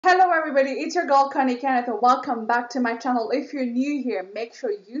Hello everybody, it's your girl conniekennethw. Welcome back to my channel. If you're new here, make sure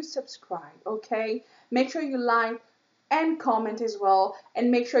you subscribe, okay? Make sure you like and comment as well,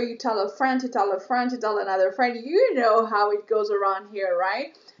 and make sure you tell a friend to tell a friend to tell another friend. You know how it goes around here,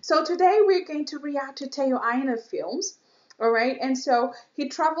 right? So today we're going to react to AINA'S films. Alright, and so he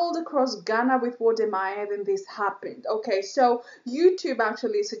traveled across Ghana with Wode, then this happened. Okay, so YouTube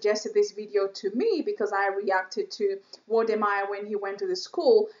actually suggested this video to me because I reacted to Wode when he went to the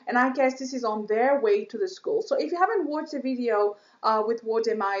school, and I guess this is on their way to the school. So if you haven't watched the video with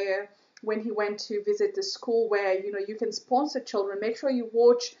Wode when he went to visit the school where you can sponsor children, make sure you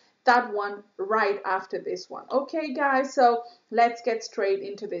watch that one right after this one. Okay guys, so let's get straight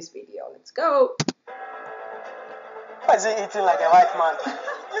into this video. Let's go. Why is he eating like a white man?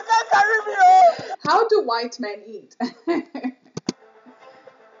 You can't carry me home! How do white men eat?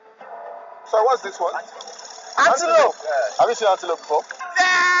 So what's this one? Antelope! Have you seen antelope before?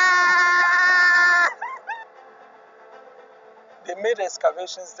 They made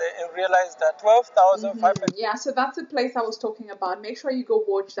excavations there and realized that 12,500... Yeah, so that's the place I was talking about. Make sure you go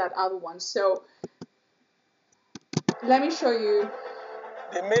watch that other one. So let me show you.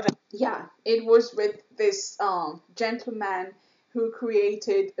 They made it. Yeah, it was with this gentleman who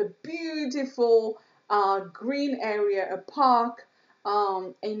created a beautiful green area, a park,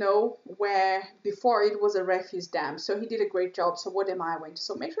 where before it was a refuse dam. So he did a great job. So Wode went.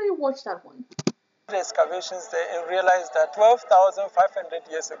 So make sure you watch that one. Excavations there and realized that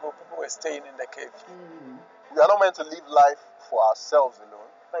 12,500 years ago people were staying in the cave. We are not meant to live life for ourselves alone.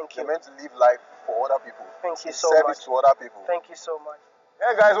 Thank you. We're meant to live life for other people. Thank you In so service much. to other people. Thank you so much.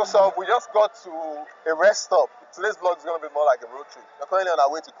 Hey guys, what's up? We just got to a rest stop. Today's vlog is going to be more like a road trip. We're currently on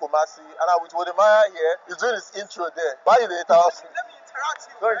our way to Kumasi, and I'm with Wode here. He's doing his intro there. Why are you there, interrupt me? Let me interrupt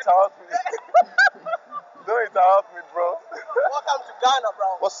you. Don't interrupt me. Don't interrupt me, bro. Welcome to Ghana,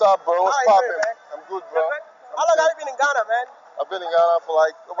 bro. What's up, bro? What's How are you poppin'? doing, man? I'm good, bro. How long have you been in Ghana, man? I've been in Ghana for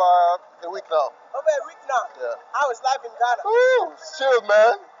like about a week now. Over a week now. Yeah. How is life in Ghana? Woo! It's chill,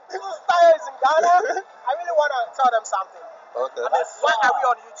 man. People's style is in Ghana. I really want to tell them something. Okay. I mean, why are we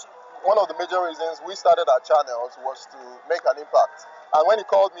on YouTube? One of the major reasons we started our channel was to make an impact. And when he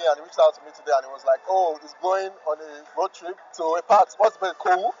called me and he reached out to me today and he was like, oh, he's going on a road trip to a part. What's the place?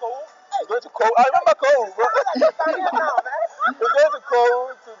 Kowu? He's going to Kowu. I remember Kowu, bro. He's going to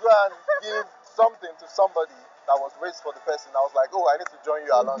Kowu to go and give something to somebody that was raised for the person. I was like, oh, I need to join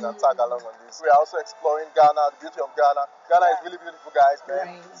you along and tag along on this. We are also exploring Ghana, the beauty of Ghana. Ghana is really beautiful, guys,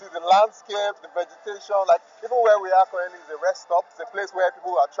 man. Right. See the landscape, the vegetation, like even where we are currently is a rest stop. It's a place where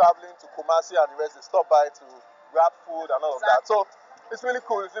people are traveling to Kumasi and the rest, they stop by to grab food and all of that. So it's really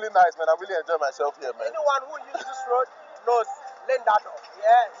cool, it's really nice, man. I really enjoy myself here, man. Anyone who uses this road knows lend that off.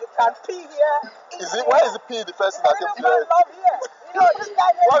 Yeah, you can pee here. Why is the P the person that came to here? Love here. You know, this guy.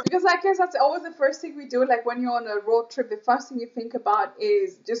 Because I guess that's always the first thing we do. Like when you're on a road trip, the first thing you think about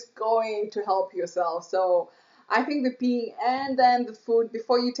is just going to help yourself. So I think the peeing and then the food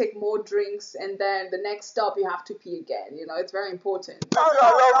before you take more drinks, and then the next stop you have to pee again. It's very important.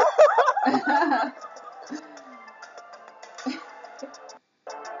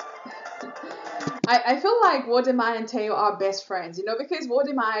 I feel like Wode and Teo are best friends, because Wode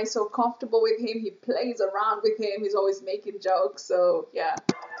is so comfortable with him. He plays around with him. He's always making jokes. So, yeah.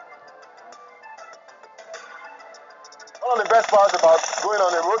 One of the best parts about going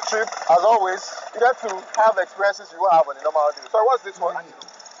on a road trip, as always, you get to have experiences you won't have on a normal day. So what's this one?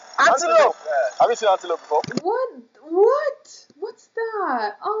 Antelope. Have you seen antelope before? What? What's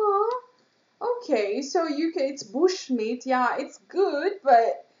that? Okay. So it's bush meat. Yeah, it's good,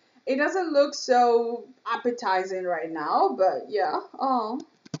 but it doesn't look so appetizing right now. But yeah.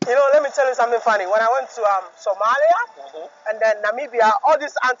 Let me tell you something funny. When I went to Somalia and then Namibia, all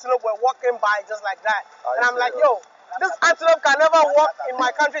these antelope were walking by just like that. And I'm like, yo, this antelope can never walk in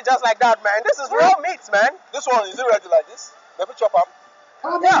my country just like that, man. This is real meat, man. This one, is it ready like this? Let me chop up.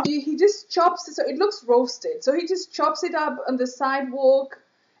 Yeah. He just chops it, so it looks roasted. So he just chops it up on the sidewalk,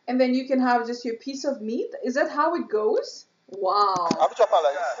 and then you can have just your piece of meat. Is that how it goes? Wow. Have you chopped up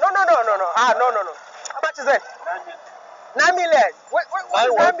like this? No. No. How much is it? 9 million. What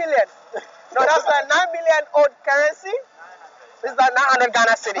is 9 million? No, that's the 9 million old currency. This is the 900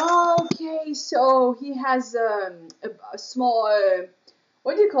 Ghana cedi. Okay, so he has a small,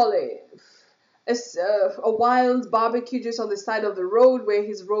 what do you call it? A wild barbecue just on the side of the road where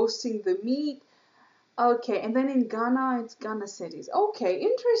he's roasting the meat. Okay, and then in Ghana, it's Ghana cedis. Okay,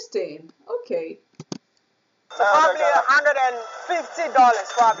 interesting. Okay. So probably $150,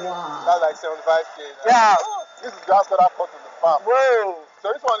 probably. Wow. That's like 75K. Yeah. This is grass that I cut in the farm. Whoa.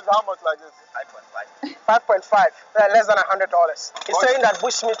 So this one is how much like this? 5.5. 5.5. Less than $100. He's saying that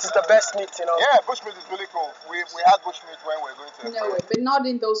bushmeat is the best meat, you know. Yeah, bushmeat is really cool. We had bushmeat when we were going to the No way, but not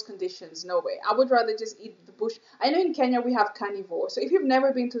in those conditions. No way. I would rather just eat the bush. I know in Kenya we have carnivore. So if you've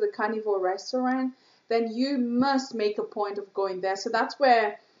never been to the carnivore restaurant, then you must make a point of going there. So that's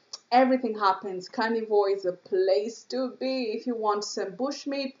where everything happens. Carnivore is a place to be if you want some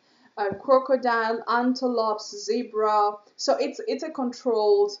bushmeat, crocodile, antelopes, zebra. So it's a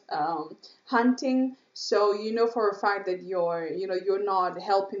controlled hunting. So you know for a fact that you're not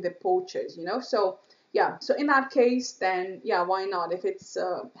helping the poachers. So. Yeah, so in that case, then, yeah, why not? If it's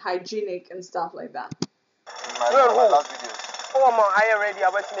hygienic and stuff like that. My last video. Oh, I already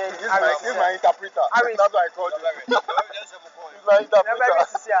about to name. He's my interpreter. That's why I called you. He's my interpreter.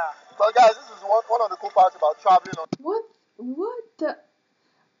 But guys, this is one of the cool parts about traveling. What?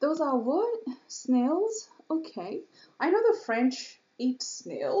 Those are what? Snails? Okay. I know the French eat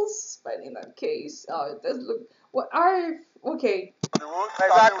snails, but in that case, it does look... Okay. The road,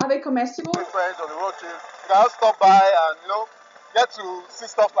 are they comestible? With friends on the road trip. You can stop by and, get to see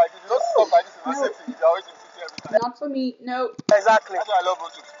stuff like this. You don't see stuff like this in the city. You're always in the city every time. Not for me, no. Exactly. That's why I love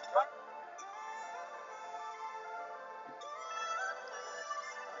road trips.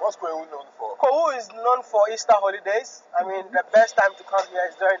 What's Kwewu known for? Kwewu is known for Easter holidays. I mean, the best time to come here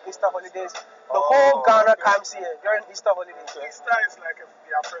is during Easter holidays. The whole Ghana comes here during Easter holidays. Easter is like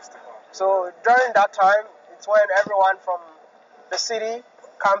their festival. So during that time, it's when everyone from the city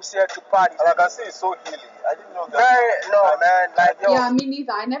comes here to party. And I can see it's so hilly. I didn't know that. Yeah, me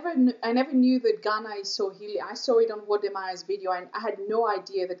neither. I never knew that Ghana is so hilly. I saw it on Wode video, and I had no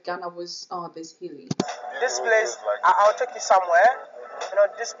idea that Ghana was this hilly. This place, I'll take you somewhere.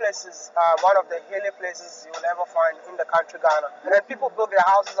 This place is one of the hilly places you will ever find in the country Ghana. And then people build their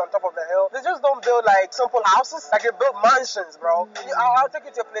houses on top of the hill. They just don't build like simple houses. Like they build mansions, bro. I'll take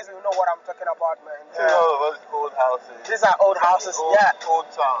you to a place you know what I'm talking about, man. Yeah. All of those old houses. These are old houses, Old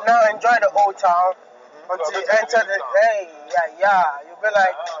town. Now enjoy the old town until you enter the... Hey, yeah. You'll be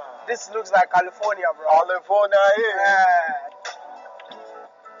like, this looks like California, bro. California, yeah.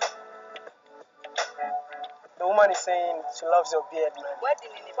 The woman is saying she loves your beard, man.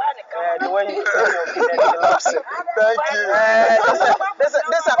 The way you trim your beard, she loves it. Thank you. There's a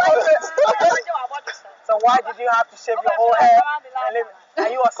contest. So why did you have to shave your whole head?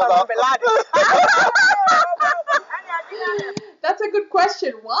 And you are Osama bin Laden? That's a good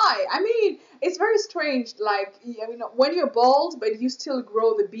question. Why? I mean, it's very strange. Like, when you're bald, but you still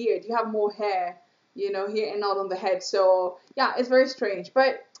grow the beard, you have more hair, here and not on the head. So, yeah, it's very strange.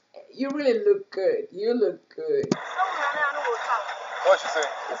 But you really look good. You look good. What's she saying?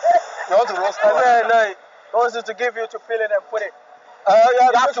 You want to roast her? No. He wants you to give you to peel it and put it.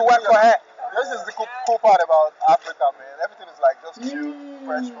 You have to work for her. This is the cool part about Africa, man. Everything is like just chill,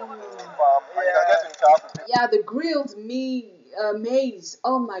 fresh from the farm. And you can get to interact with people. Yeah, the grilled maize.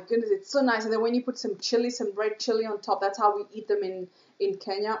 Oh my goodness, it's so nice. And then when you put some red chili on top, that's how we eat them in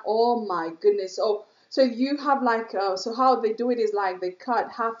Kenya. Oh my goodness. Oh, so you have so how they do it is like they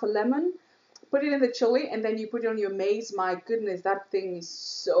cut half a lemon, put it in the chili, and then you put it on your maize. My goodness, that thing is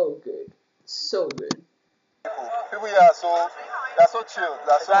so good. So good. People here are so chill.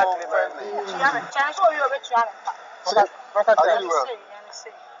 They're so friendly.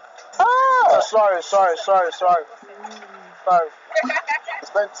 Sorry. We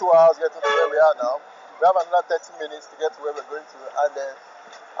spent 2 hours getting to where we are now. We have another 30 minutes to get to where we're going to, and then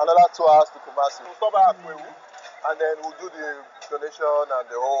another 2 hours to Kumasi. We'll stop at Kwewu, and then we'll do the donation and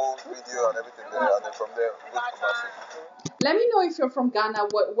the whole video and everything there, and then from there we'll go to Kumasi. Let me know if you're from Ghana.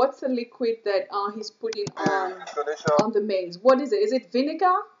 What's the liquid that he's putting on the maize? What is it? Is it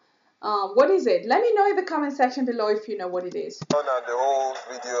vinegar? What is it? Let me know in the comment section below if you know what it is. And the whole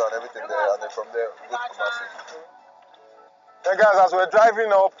video and everything there, and then from there we'll go to Kumasi. Hey guys, as we're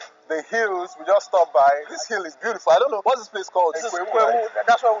driving up the hills, we just stopped by. This hill is beautiful. I don't know, what's this place called? This is Kwewu. Right?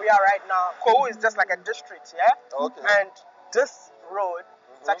 That's where we are right now. Kwewu is just like a district, yeah? Okay. And this road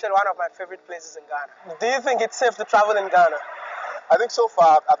is actually one of my favorite places in Ghana. Do you think it's safe to travel in Ghana? I think so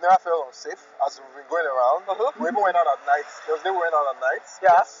far I've never felt unsafe as we've been going around. We even went out at night. There was a day we went out at night.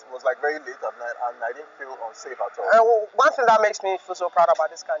 Yeah. It was like very late at night, and I didn't feel unsafe at all. And one thing that makes me feel so proud about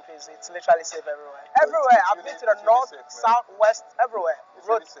this country is it's literally safe everywhere. Everywhere. I've been to the north, south, west, everywhere. It's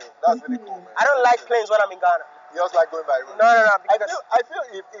really safe. That's really cool, man. I don't like planes when I'm in Ghana. You just like going by road? No. I feel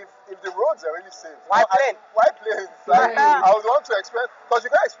if the roads are really safe. Why plane? Why planes? Like, I would want to experience, because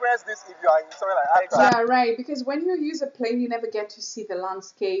you can't experience this if you are in somewhere like Accra. Yeah, right. Because when you use a plane, you never get to see the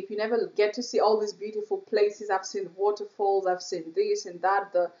landscape. You never get to see all these beautiful places. I've seen waterfalls. I've seen this and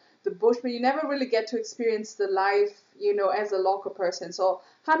that, the bush, but you never really get to experience the life, as a local person. So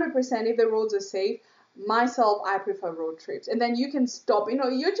 100% if the roads are safe, myself, I prefer road trips. And then you can stop,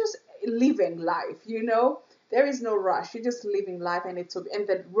 you're just living life, There is no rush. You're just living life, and and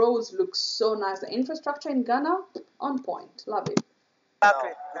the roads look so nice. The infrastructure in Ghana, on point. Love it.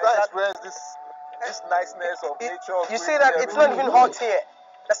 Exactly. You guys experience this niceness of nature. You see that it's not even hot here.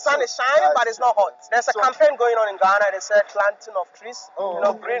 The sun is shining, but it's not hot. There's a campaign going on in Ghana. They said planting of trees,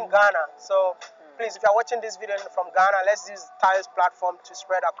 green Ghana. So please, if you're watching this video from Ghana, let's use Tayo's platform to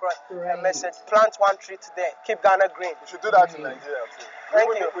spread across a message. Plant one tree today. Keep Ghana green. We should do that in Nigeria too. Thank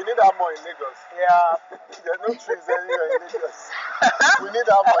you. We need that more in Lagos. Yeah. There's no trees anywhere in Lagos. We need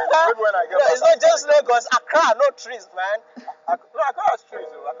that more in Lagos. Maybe when I get back. It's not just Lagos. Accra, no trees, man. Accra has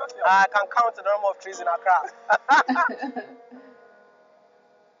trees. I can count the number of trees in Accra.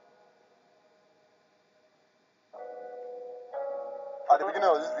 At the beginning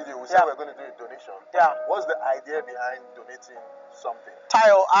of this video, we said we're going to do a donation. Yeah. What's the idea behind donating something?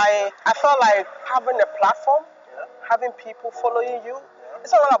 Tayo, I felt like having a platform, having people following you.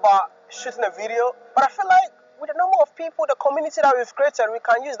 It's not all about shooting a video, but I feel like with the number of people, the community that we've created, we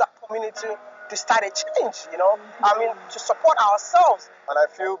can use that community to start a change, to support ourselves. And I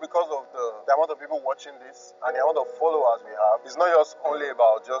feel because of the amount of people watching this and the amount of followers we have, it's not just only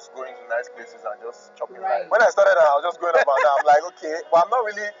about just going to nice places and just chopping life. When I started, I was just going up and down. I'm like, okay, but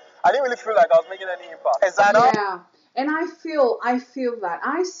I didn't really feel like I was making any impact. Exactly. Yeah. And I feel that.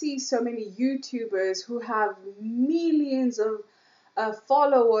 I see so many YouTubers who have millions of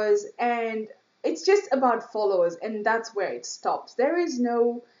followers, and it's just about followers, and that's where it stops. There is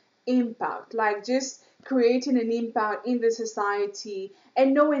no impact, like just creating an impact in the society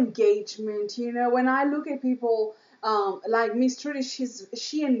and no engagement. When I look at people like Miss Trudy,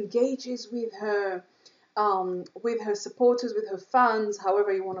 she engages with her supporters, with her fans,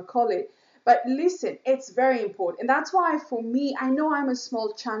 however you want to call it. But listen, it's very important, and that's why for me, I know I'm a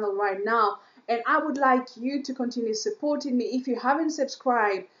small channel right now, and I would like you to continue supporting me. If you haven't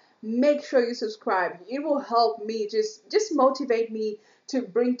subscribed, make sure you subscribe. It will help me, just motivate me to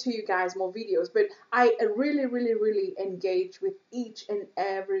bring to you guys more videos. But I really, really, really engage with each and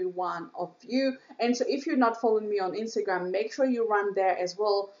every one of you. And so if you're not following me on Instagram, make sure you run there as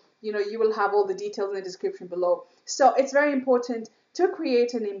well. You will have all the details in the description below. So it's very important to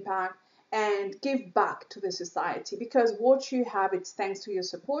create an impact and give back to the society, because what you have, it's thanks to your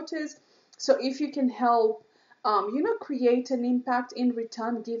supporters. So if you can help create an impact in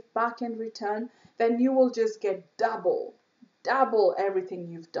return, give back in return, then you will just get double everything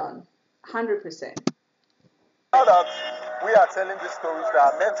you've done. 100%. Now that we are telling these stories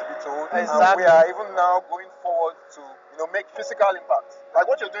that are meant to be told, and we are even now going forward to make physical impact. Like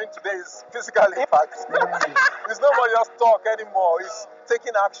what you're doing today is physical impact. It's not about just talk anymore, it's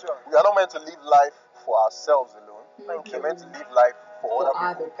taking action. We are not meant to live life for ourselves alone. We're meant to live life for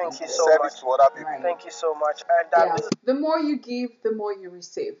other people. Thank you so much. To other people. Right. Thank you so much. And the more you give, the more you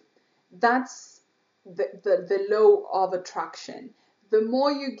receive. That's the law of attraction. The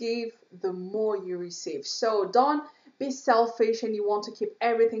more you give, the more you receive. So don't be selfish and you want to keep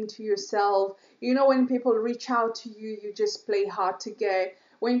everything to yourself. When people reach out to you, you just play hard to get.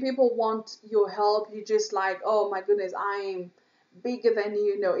 When people want your help, you just like, oh my goodness, I'm bigger than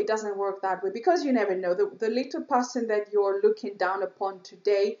you. It doesn't work that way, because you never know. The little person that you're looking down upon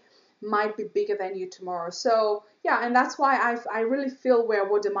today might be bigger than you tomorrow. So yeah, and that's why I really feel where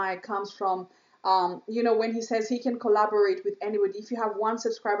Wode comes from. When he says he can collaborate with anybody. If you have one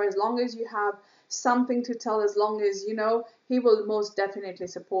subscriber, as long as you have something to tell, as long as he will most definitely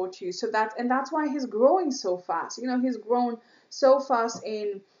support you. So that's why he's growing so fast. He's grown so fast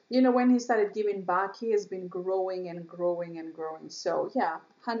in when he started giving back. He has been growing and growing and growing. So yeah,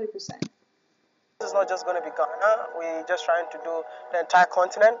 100%. This is not just going to be Ghana. We're just trying to do the entire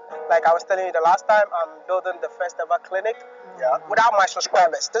continent. Like I was telling you the last time, I'm building the first ever clinic without my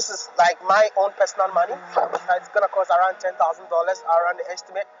subscribers. This is like my own personal money. It's going to cost around $10,000 around the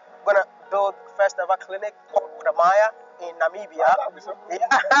estimate. I'm going to build first ever clinic called Wode in Namibia. I'll come and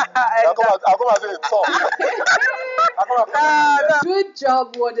say it's Good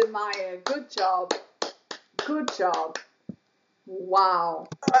job, Wode. Good job. Good job. Wow.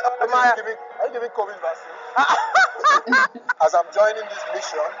 Are you giving COVID vaccine? As I'm joining this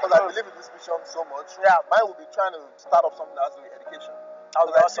mission, because I believe in this mission so much, mine will be trying to start up something that's doing education. I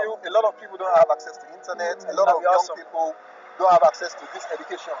feel a lot of people don't have access to internet. A lot of young people don't have access to this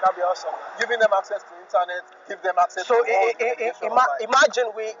education. That'd be awesome. Giving them access to internet, give them access to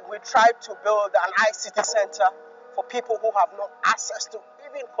imagine we try to build an ICT center for people who have no access to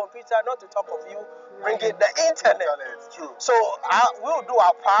even computer, not to talk of you bringing the internet. It's true. So we'll do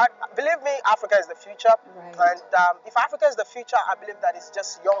our part. Believe me, Africa is the future. Right. And if Africa is the future, I believe that it's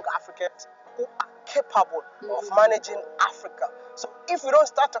just young Africans who are capable of managing Africa. So if we don't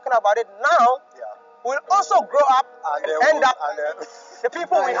start talking about it now, we'll also grow up and end up the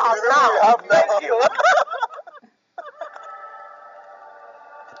people we have now. Thank you.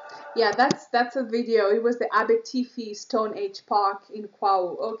 Yeah, that's a video. It was the Abetifi Stone Age Park in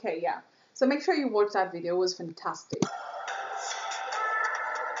Kwao. Okay, yeah. So make sure you watch that video. It was fantastic.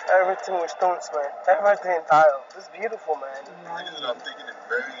 Everything with stones, man. Everything tile. It's beautiful, man. I'm taking a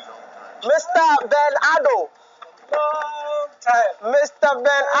very long time. Mr. Bernardo. Long time. Mr.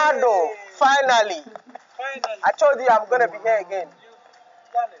 Bernardo. Finally. I told you I'm going to be here again.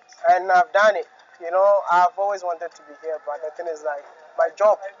 You've done it. And I've done it. You know, I've always wanted to be here, but the thing is like, my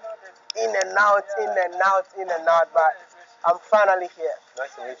job, in and out, but I'm finally here.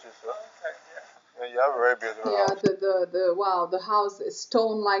 Nice to meet you, sir. Yeah, you have a very beautiful Yeah, house. the wow, the house is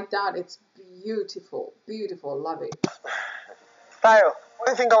stone like that. It's beautiful, beautiful. Love it. Tayo, what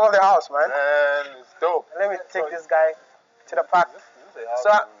do you think about the house, man? Man, it's dope. Let me take this guy to the park. This is a house So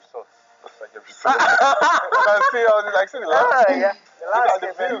in a resort. Looks like a resort. I can see all this, like, see the landscape. Yeah, the Look at the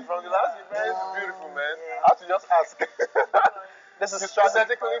landscape, view man. from the landscape, man. It's beautiful, man. I have to just ask. This is You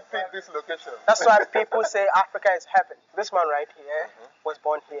strategically pick this location. That's why people say Africa is heaven. This man right here was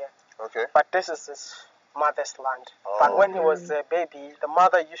born here, Okay. but this is his mother's land. But when he was a baby, the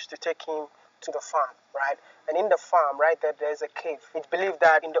mother used to take him to the farm, right? And in the farm, right there, there's a cave. It's believed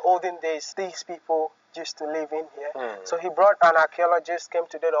that in the olden days, these people used to live in here. So he brought an archaeologist, came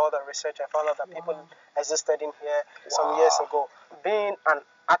to do all the research, and found out that people existed in here some years ago. Being an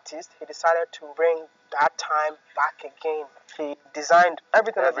artist, he decided to bring that time back again. He designed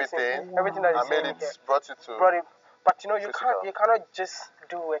everything that is in everything that is I made in it, here. brought it to. But you know, you physical. cannot just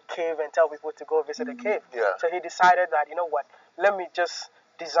do a cave and tell people to go visit a cave. Yeah. So he decided that, you know what, let me just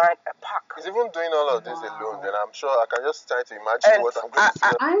design a park. He's even doing all of this alone, then I'm sure I can just try to imagine what I'm going to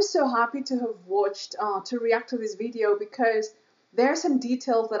see. I'm so happy to have watched, to react to this video, because there are some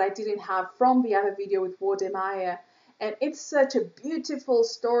details that I didn't have from the other video with Wode. And it's such a beautiful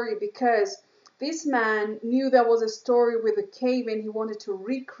story, because this man knew there was a story with a cave and he wanted to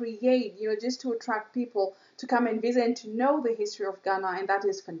recreate, you know, just to attract people to come and visit and to know the history of Ghana. And that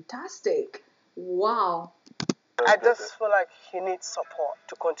is fantastic. Wow. I just feel like he needs support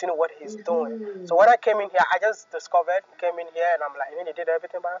to continue what he's doing. So when I came in here, I just came in here and I'm like, he did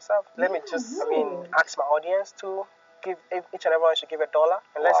everything by himself. Let me just, ask my audience to give, each and everyone should give $1,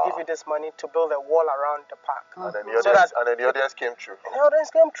 and let's give you this money to build a wall around the park. And then the audience came through. And the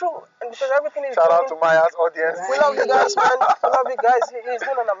audience came through, and because everything is Shout out to Maya's audience. We love you guys, man. We love you guys. He's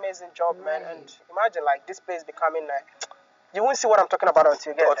doing an amazing job, man. And imagine like this place becoming like, you won't see what I'm talking about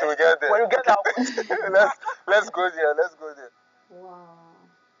until you get there. We get there. When you get out. let's go there. Let's go there. Wow.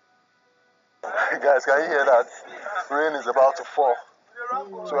 Guys, can you hear that? Rain is about to fall.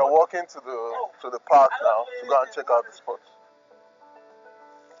 So we're walking to the park now to go and check out the spot.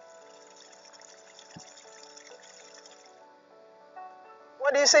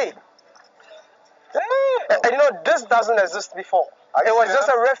 What do you see? And you know, this doesn't exist before. It was just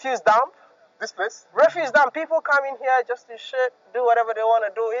a refuse dump. This place? Refuse dump. People come in here just to shit, do whatever they want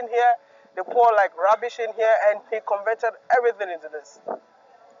to do in here. They pour like rubbish in here, and he converted everything into this.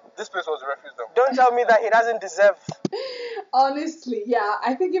 This place was a refuse dump. Don't tell me that he doesn't deserve. Honestly, yeah.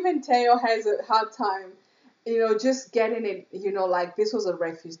 I think even Teo has a hard time, you know, just getting it, you know, like this was a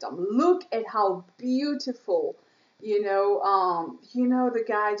refuse dump. Look at how beautiful, the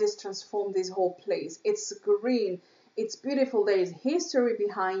guy just transformed this whole place. It's green. It's beautiful. There is history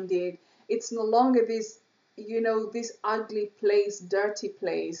behind it. It's no longer this, this ugly place, dirty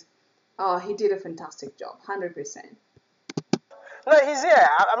place. He did a fantastic job, 100%. No, he's here.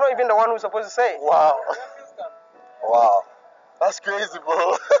 I'm not even the one who's supposed to say it. Wow. Wow. That's crazy,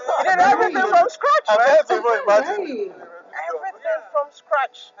 bro. He did everything from scratch, I man. can't even imagine. Everything from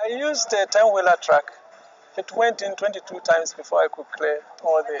scratch. I used a 10-wheeler truck. It went in 22 times before I could clear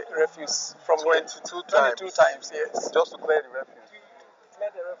all the refuse from 22 times. 22 times, yes. Just to clear the refuse.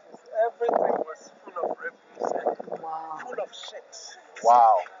 Clear the refuse. Everything was full of refuse and full of shit.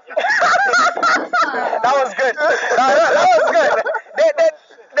 Wow. That was good. That was good.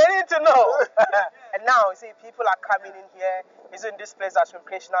 They need to know. And now, you see, people are coming in here, using this place as a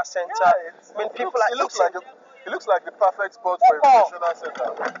recreational center. Yeah, it looks like the perfect spot for a recreational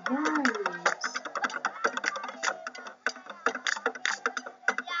center.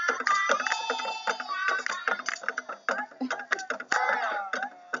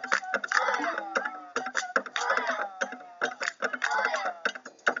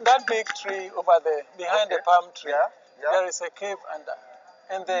 that big tree over there, behind the palm tree, there is a cave under.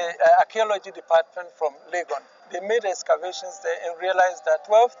 And the archaeology department from Legon, they made excavations there and realized that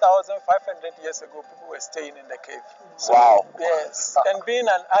 12,500 years ago, people were staying in the cave. So, Wow. Yes. And being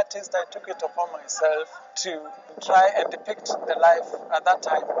an artist, I took it upon myself to try and depict the life at that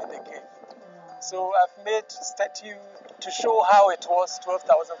time in the cave. So I've made statue to show how it was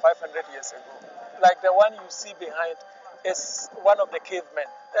 12,500 years ago. Like the one you see behind is one of the cavemen.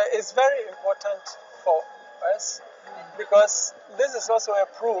 It's very important for us because this is also a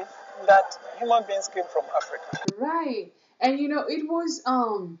proof that human beings came from Africa. Right. And it was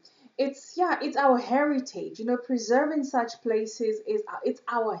it's our heritage. Preserving such places it's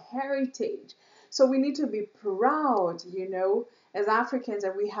our heritage. So we need to be proud, as Africans,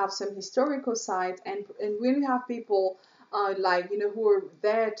 that we have some historical sites, and when we have people who are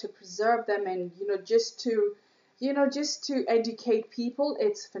there to preserve them, and just to educate people,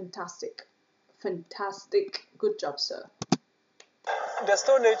 it's fantastic. Fantastic. Good job, sir. The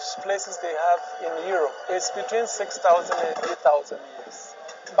Stone Age places they have in Europe is between 6,000 and 8,000 years.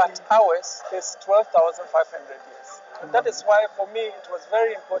 But ours is 12,500 years. And that is why for me it was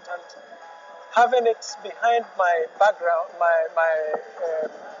very important having it behind my background, my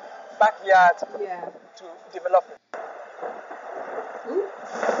backyard to develop it. Ooh.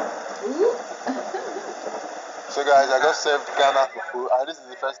 Ooh. So guys, I just served Ghana fufu, and this is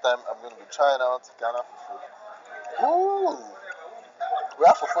the first time I'm going to be trying out Ghana fufu. Ooh! We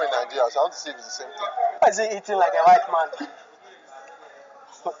have fufu in Nigeria, so I want to see if it's the same thing. Why is he eating like a white man?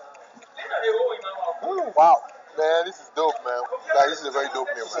 Wow. Man, this is dope, man. Like, this is a very dope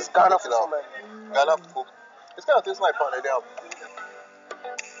meal, man. This is Ghana fufu, man. Ghana fufu. It's kind of tastes like pounded yam.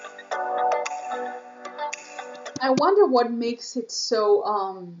 I wonder what makes it so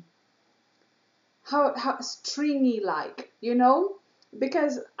how stringy like,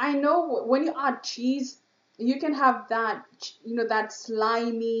 because I know when you add cheese, you can have that that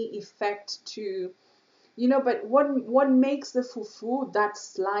slimy effect to but what makes the fufu that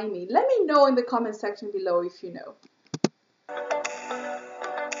slimy? Let me know in the comment section below if you know. Oh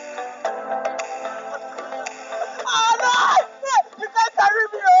no! You can't carry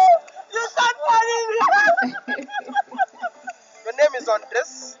me, oh! You can't carry me! Your name is on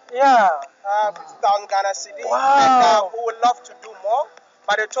this? Yeah. 50,000 Ghana cedi. Wow. And we would love to do more,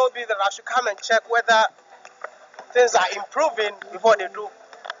 but they told me that I should come and check whether things are improving before they do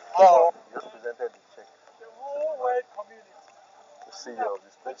more. Just presented the check. The whole world community. The CEO of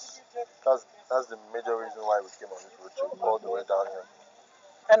this place. That's the major reason why we came on this road trip all the way down here.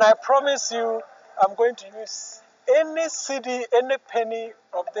 And I promise you, I'm going to use any cedi, any penny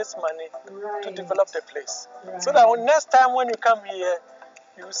of this money to develop the place. So that next time when you come here,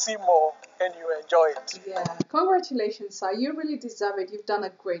 you see more and you enjoy it. Yeah, congratulations, sir. You really deserve it. You've done a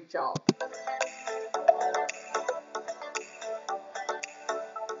great job.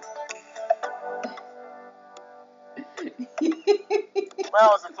 Where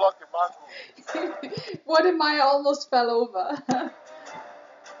was the clock in mango? What am I almost fell over?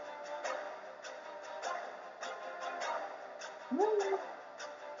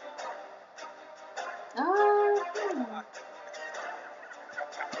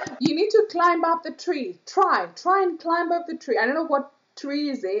 You need to climb up the tree. Try and climb up the tree. I don't know what tree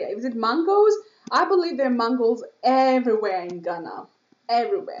is it. Is it mangoes? I believe there are mangoes everywhere in Ghana.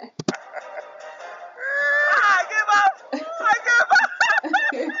 Everywhere. I give up! I give up!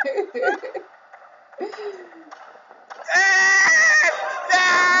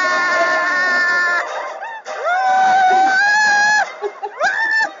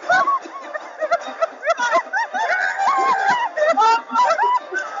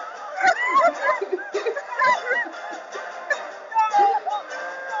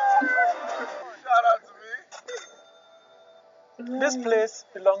 This place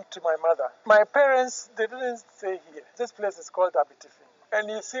belonged to my mother. My parents, they didn't stay here. This place is called Abitifi. And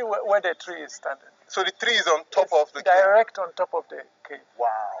you see where the tree is standing. So the tree is on top of the cave? Direct on top of the cave. Wow.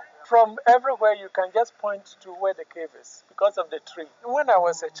 From everywhere you can just point to where the cave is because of the tree. When I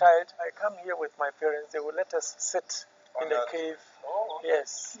was a child, I come here with my parents. They would let us sit in the cave. Oh, okay.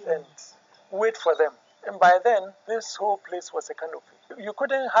 Yes, and wait for them. And by then, this whole place was a canopy. You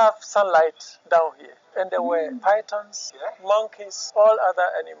couldn't have sunlight down here. And there were pythons, monkeys, all other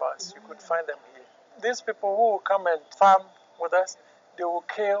animals. You could find them here. These people who will come and farm with us, they will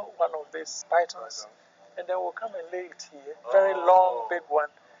kill one of these pythons. And they will come and lay it here. Very long, big one.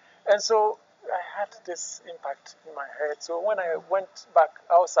 And so I had this impact in my head. So when I went back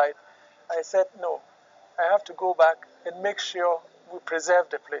outside, I said, no, I have to go back and make sure we preserve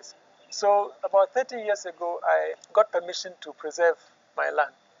the place. So about 30 years ago, I got permission to preserve my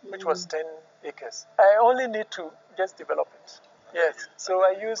land. which was 10 acres. I only need to just develop it. Yes. So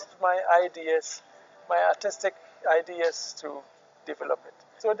I used my ideas, my artistic ideas to develop it.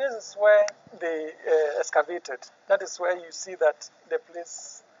 So this is where they excavated. That is where you see that the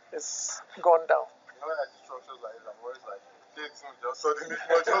place is gone down. You know, when I see structures like this, I'm always like, things will just suddenly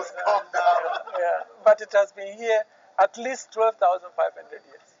will just come down. Yeah, but it has been here at least 12,500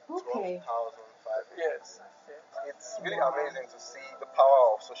 years. Okay. 12,500. Yes. It's really amazing to see the power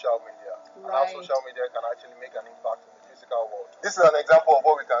of social media and how Right. social media can actually make an impact in the physical world. This is an example of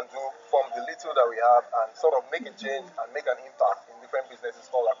what we can do from the little that we have and sort of make a change and make an impact in different businesses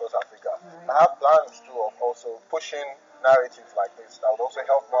all across Africa. I have plans too of also pushing narratives like this that would also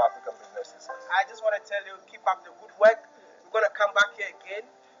help more African businesses. I just want to tell you, keep up the good work. We're going to come back here again.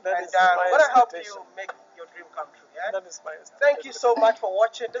 That And is my we're going to help expectation. you make your dream come true. Yeah? That is my Thank you so much for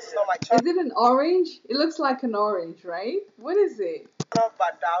watching. This is not my channel, Is it an orange? It looks like an orange, right? What is it?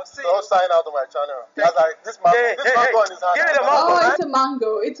 but I'll see Don't you. sign out of my channel. That's like this mango on his hand. Give me the Oh, mango, it's a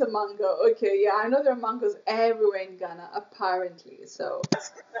mango. It's a mango. Okay, yeah, I know there are mangoes everywhere in Ghana, apparently. So,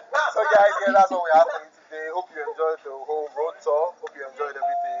 So guys, yeah, that's what we have for you today. Hope you enjoyed the whole road tour. Hope you enjoyed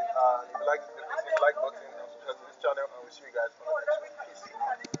everything. And if you like this video, please hit the like button and subscribe to this channel. And we'll see you guys for the next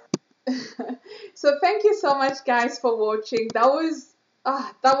one. Peace. so thank you so much, guys, for watching. That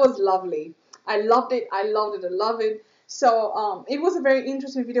was lovely. I loved it. I loved it. I love it. So, it was a very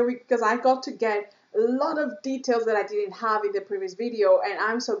interesting video because I got to get a lot of details that I didn't have in the previous video, and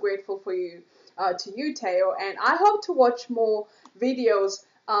I'm so grateful for you, to you, Theo. And I hope to watch more videos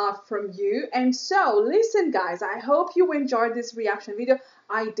from you. And so, listen, guys, I hope you enjoyed this reaction video.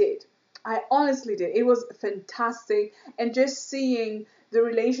 I did. I honestly did. It was fantastic, and just seeing the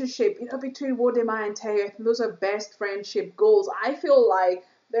relationship, between Wode and Theo, those are best friendship goals. I feel like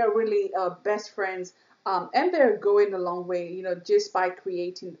they're really best friends, and they're going a long way, just by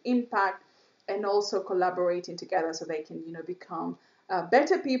creating impact and also collaborating together so they can, become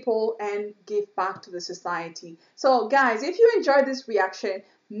better people and give back to the society. So, guys, if you enjoyed this reaction,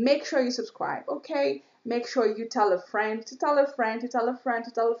 make sure you subscribe, okay? Make sure you tell a friend to tell a friend to tell a friend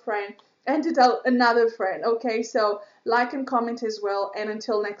to tell a friend and to tell another friend, okay? So like and comment as well. And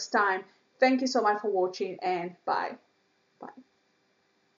until next time, thank you so much for watching, and bye. Bye.